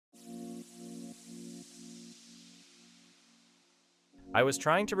I was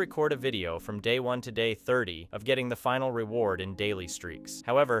trying to record a video from day 1 to day 30 of getting the final reward in daily streaks.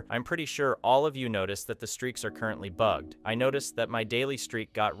 However, I'm pretty sure all of you noticed that the streaks are currently bugged. I noticed that my daily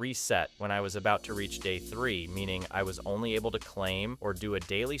streak got reset when I was about to reach day 3, meaning I was only able to claim or do a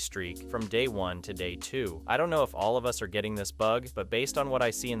daily streak from day 1 to day 2. I don't know if all of us are getting this bug, but based on what I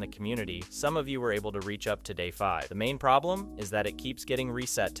see in the community, some of you were able to reach up to day 5. The main problem is that it keeps getting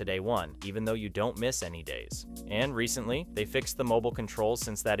reset to day 1, even though you don't miss any days. And recently, they fixed the mobile controls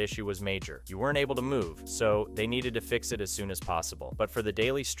since that issue was major. You weren't able to move, so they needed to fix it as soon as possible. But for the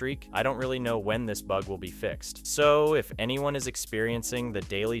daily streak, I don't really know when this bug will be fixed. So if anyone is experiencing the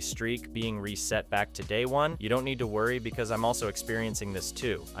daily streak being reset back to day 1, you don't need to worry because I'm also experiencing this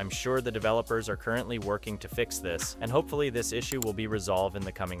too. I'm sure the developers are currently working to fix this, and hopefully this issue will be resolved in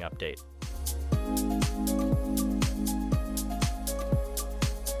the coming update.